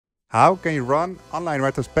How can you run online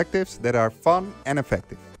retrospectives that are fun and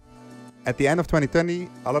effective? At the end of 2020,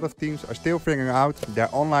 a lot of teams are still figuring out their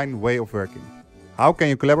online way of working. How can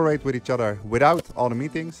you collaborate with each other without all the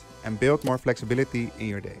meetings and build more flexibility in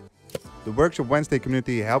your day? The Workshop Wednesday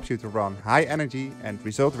community helps you to run high energy and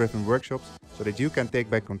result-driven workshops so that you can take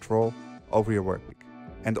back control over your work week.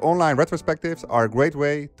 And online retrospectives are a great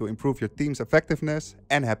way to improve your team's effectiveness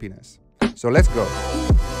and happiness. So let's go!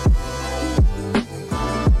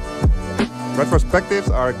 Retrospectives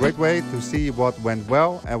are a great way to see what went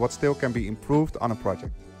well and what still can be improved on a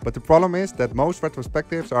project. But the problem is that most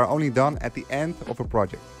retrospectives are only done at the end of a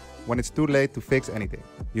project, when it's too late to fix anything.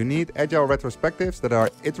 You need agile retrospectives that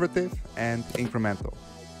are iterative and incremental.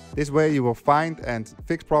 This way you will find and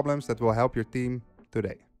fix problems that will help your team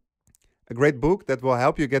today. A great book that will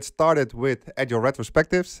help you get started with agile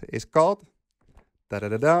retrospectives is called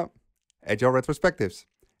Agile Retrospectives,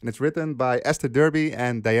 and it's written by Esther Derby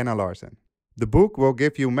and Diana Larsen. The book will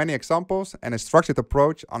give you many examples and a structured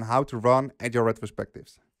approach on how to run agile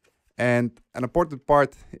retrospectives. And an important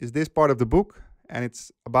part is this part of the book, and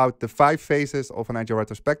it's about the 5 phases of an agile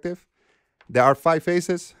retrospective. There are 5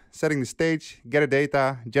 phases: setting the stage, gather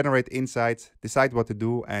data, generate insights, decide what to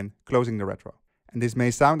do, and closing the retro. And this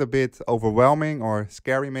may sound a bit overwhelming or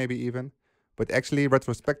scary maybe even, but actually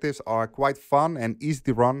retrospectives are quite fun and easy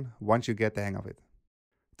to run once you get the hang of it.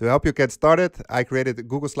 To help you get started, I created a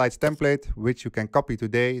Google Slides template which you can copy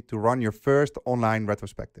today to run your first online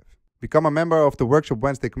retrospective. Become a member of the Workshop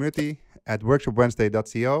Wednesday community at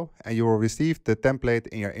workshopwednesday.co and you will receive the template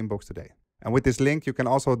in your inbox today. And with this link, you can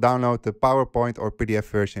also download the PowerPoint or PDF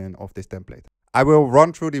version of this template. I will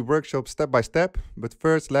run through the workshop step by step, but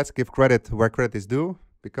first let's give credit where credit is due,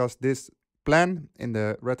 because this plan in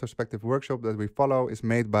the retrospective workshop that we follow is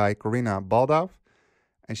made by Corina Baldauf.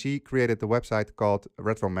 And she created the website called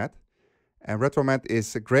Retromat. And Retromat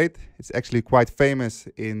is great. It's actually quite famous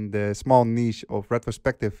in the small niche of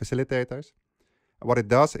retrospective facilitators. And what it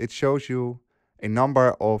does, it shows you a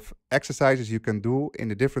number of exercises you can do in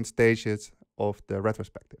the different stages of the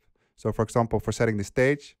retrospective. So for example, for setting the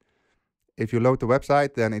stage, if you load the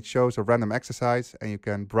website, then it shows a random exercise and you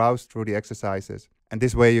can browse through the exercises. And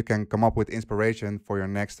this way you can come up with inspiration for your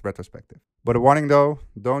next retrospective. But a warning though,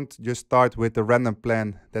 don't just start with the random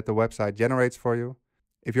plan that the website generates for you.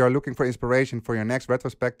 If you are looking for inspiration for your next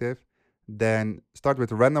retrospective, then start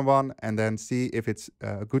with a random one and then see if it's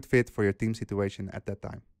a good fit for your team situation at that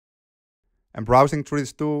time. And browsing through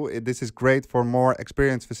this tool, this is great for more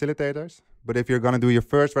experienced facilitators. But if you're going to do your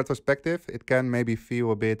first retrospective, it can maybe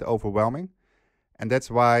feel a bit overwhelming. And that's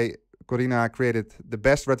why Corina created the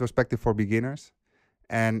best retrospective for beginners.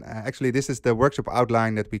 And actually, this is the workshop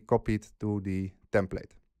outline that we copied to the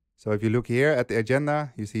template. So if you look here at the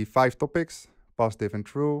agenda, you see 5 topics, positive and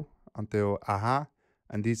true, until aha.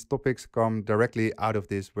 And these topics come directly out of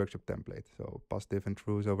this workshop template. So positive and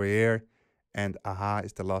true is over here, and aha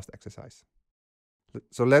is the last exercise.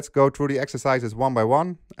 So let's go through the exercises one by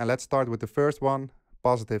one, and let's start with the first one,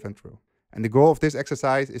 positive and true. And the goal of this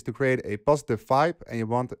exercise is to create a positive vibe, and you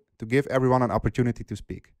want to give everyone an opportunity to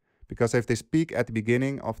speak. Because if they speak at the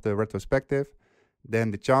beginning of the retrospective,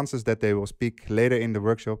 then the chances that they will speak later in the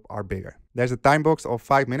workshop are bigger. There's a time box of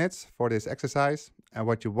 5 minutes for this exercise, and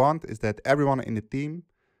what you want is that everyone in the team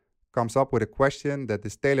comes up with a question that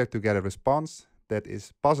is tailored to get a response that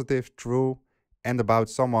is positive, true, and about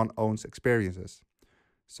someone's own experiences.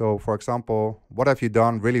 So for example, what have you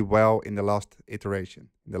done really well in the last iteration,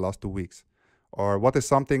 in the last 2 weeks? Or what is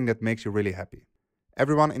something that makes you really happy?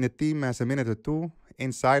 Everyone in the team has a minute or 2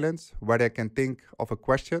 in silence where they can think of a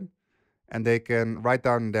question and they can write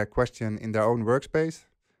down their question in their own workspace.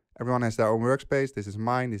 Everyone has their own workspace. This is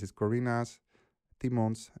mine, this is Corina's,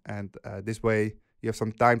 Timon's, and this way you have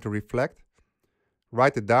some time to reflect.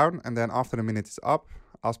 Write it down, and then after the minute is up,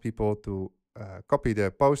 ask people to copy the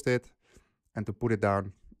post-it and to put it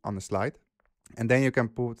down on the slide. And then you can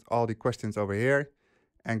put all the questions over here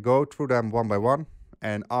and go through them one by one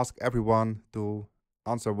and ask everyone to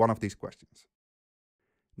answer one of these questions.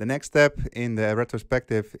 The next step in the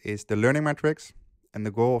retrospective is the learning metrics. And the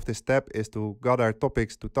goal of this step is to gather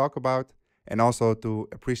topics to talk about and also to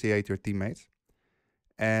appreciate your teammates.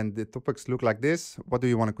 And the topics look like this. What do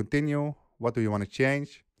you want to continue? What do you want to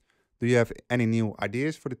change? Do you have any new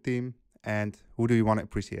ideas for the team? And who do you want to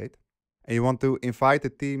appreciate? And you want to invite the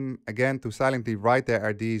team again to silently write their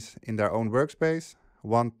ideas in their own workspace,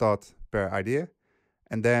 1 thought per idea.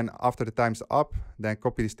 And then after the time's up, then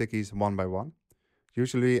copy the stickies one by one.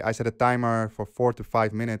 Usually I set a timer for 4 to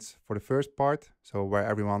 5 minutes for the first part, so where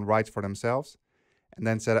everyone writes for themselves. And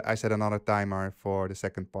then I set another timer for the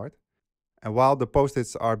second part. And while the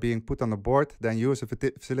post-its are being put on the board, then you as a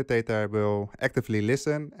facilitator will actively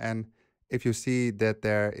listen. And if you see that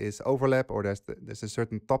there is overlap or there's a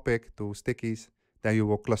certain topic to stickies, then you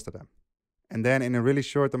will cluster them. And then in a really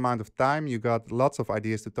short amount of time, you got lots of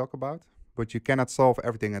ideas to talk about, but you cannot solve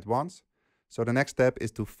everything at once. So the next step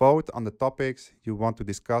is to vote on the topics you want to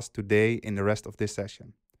discuss today in the rest of this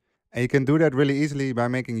session. And you can do that really easily by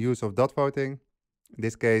making use of dot voting. In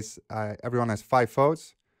this case, everyone has 5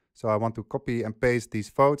 votes. So I want to copy and paste these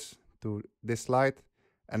votes to this slide.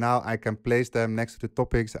 And now I can place them next to the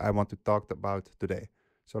topics I want to talk about today.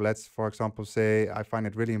 So let's, for example, say I find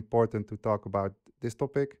it really important to talk about this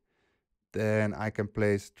topic. Then I can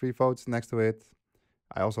place 3 votes next to it.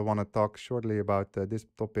 I also want to talk shortly about this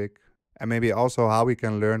topic and maybe also how we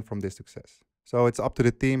can learn from this success. So it's up to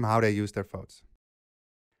the team how they use their votes.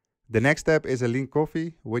 The next step is a lean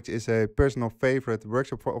coffee, which is a personal favorite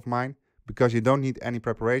workshop of mine because you don't need any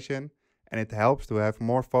preparation and it helps to have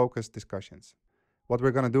more focused discussions. What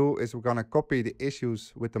we're going to do is we're going to copy the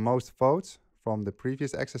issues with the most votes from the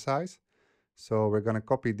previous exercise. So we're going to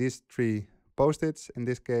copy these 3 post-its in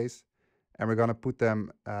this case, and we're going to put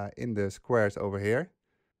them in the squares over here.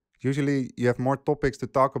 Usually you have more topics to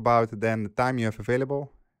talk about than the time you have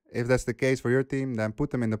available. If that's the case for your team, then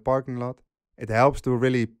put them in the parking lot. It helps to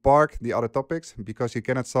really park the other topics because you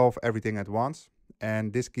cannot solve everything at once.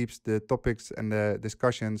 And this keeps the topics and the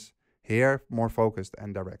discussions here more focused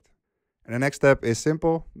and direct. And the next step is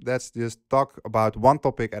simple. Let's just talk about one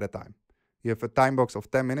topic at a time. You have a time box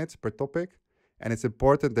of 10 minutes per topic. And it's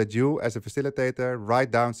important that you, as a facilitator,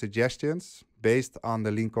 write down suggestions based on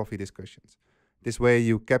the lean coffee discussions. This way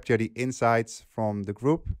you capture the insights from the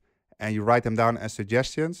group and you write them down as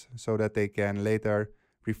suggestions so that they can later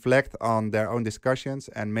reflect on their own discussions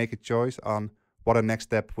and make a choice on what a next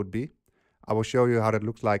step would be. I will show you how that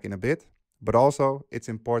looks like in a bit, but also it's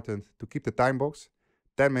important to keep the time box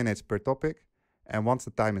 10 minutes per topic. And once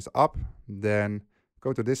the time is up, then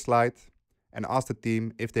go to this slide and ask the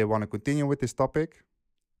team if they want to continue with this topic.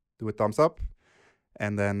 Do a thumbs up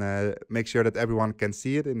and then make sure that everyone can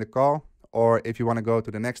see it in the call. Or if you want to go to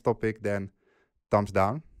the next topic, then thumbs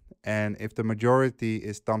down. And if the majority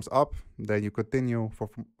is thumbs up, then you continue for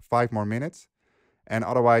 5 more minutes. And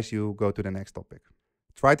otherwise you go to the next topic.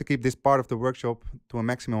 Try to keep this part of the workshop to a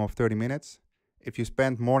maximum of 30 minutes. If you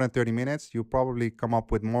spend more than 30 minutes, you probably come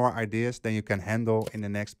up with more ideas than you can handle in the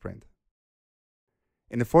next sprint.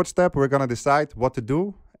 In the 4th step, we're going to decide what to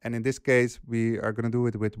do. And in this case, we are going to do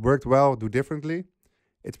it with worked well, do differently.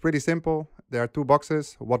 It's pretty simple. There are 2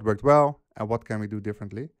 boxes, what worked well and what can we do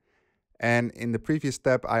differently. And in the previous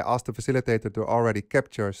step, I asked the facilitator to already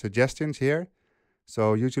capture suggestions here.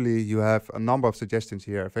 So usually you have a number of suggestions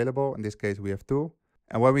here available. In this case, we have 2.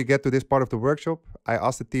 And when we get to this part of the workshop, I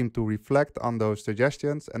asked the team to reflect on those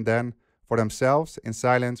suggestions and then for themselves in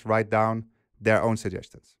silence write down their own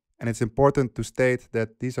suggestions. And it's important to state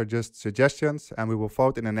that these are just suggestions and we will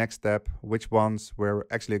vote in the next step which ones we're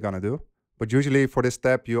actually going to do. But usually for this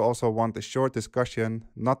step, you also want a short discussion,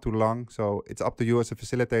 not too long. So it's up to you as a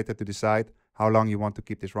facilitator to decide how long you want to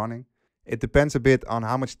keep this running. It depends a bit on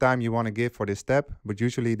how much time you want to give for this step, but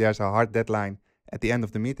usually there's a hard deadline at the end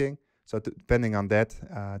of the meeting. So depending on that,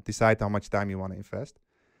 decide how much time you want to invest.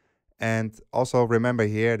 And also remember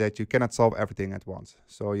here that you cannot solve everything at once.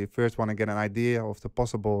 So you first want to get an idea of the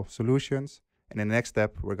possible solutions. And in the next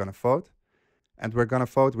step, we're going to vote. And we're going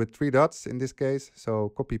to vote with 3 dots in this case. So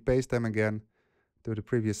copy paste them again to the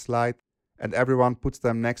previous slide. And everyone puts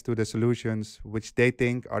them next to the solutions which they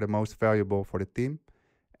think are the most valuable for the team.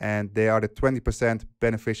 And they are the 20%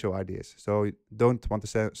 beneficial ideas. So you don't want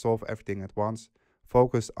to solve everything at once.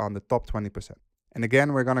 Focus on the top 20%. And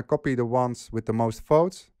again, we're going to copy the ones with the most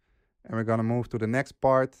votes. And we're going to move to the next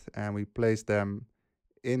part and we place them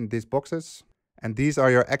in these boxes. And these are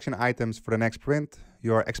your action items for the next sprint,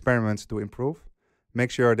 your experiments to improve. Make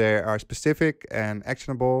sure they are specific and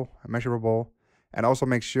actionable, measurable, and also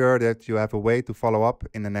make sure that you have a way to follow up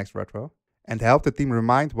in the next retro. And help the team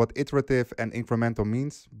remind what iterative and incremental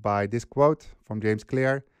means by this quote from James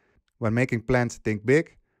Clear: "When making plans, think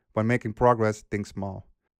big. When making progress, think small."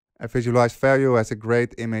 I visualize value as a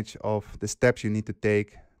great image of the steps you need to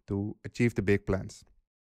take to achieve the big plans.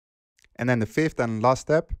 And then the 5th and last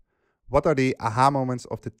step, what are the aha moments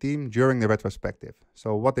of the team during the retrospective?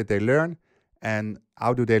 So what did they learn and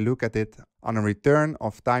how do they look at it on a return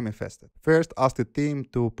of time invested? First, ask the team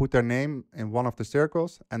to put their name in one of the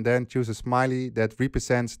circles and then choose a smiley that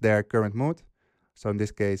represents their current mood. So in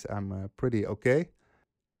this case, I'm pretty okay.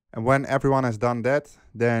 And when everyone has done that,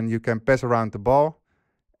 then you can pass around the ball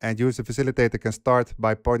and you as a facilitator can start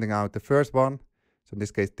by pointing out the first one. So in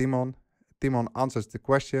this case, Timon. Timon answers the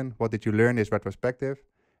question, what did you learn this retrospective?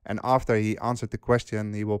 And after he answered the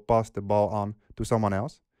question, he will pass the ball on to someone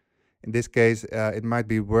else. In this case, it might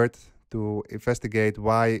be worth to investigate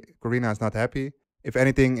why Corina is not happy. If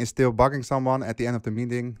anything is still bugging someone at the end of the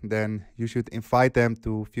meeting, then you should invite them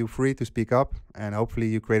to feel free to speak up, and hopefully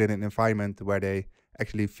you created an environment where they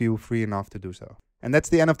actually feel free enough to do so. And that's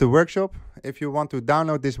the end of the workshop. If you want to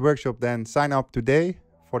download this workshop, then sign up today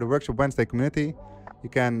for the Workshop Wednesday community. You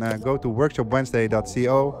can go to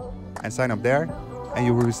workshopwednesday.co and sign up there, and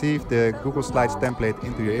you will receive the Google Slides template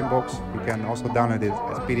into your inbox. You can also download it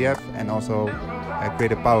as PDF and also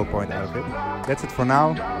create a PowerPoint out of it. That's it for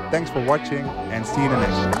now. Thanks for watching and see you in the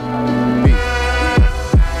next one. Peace.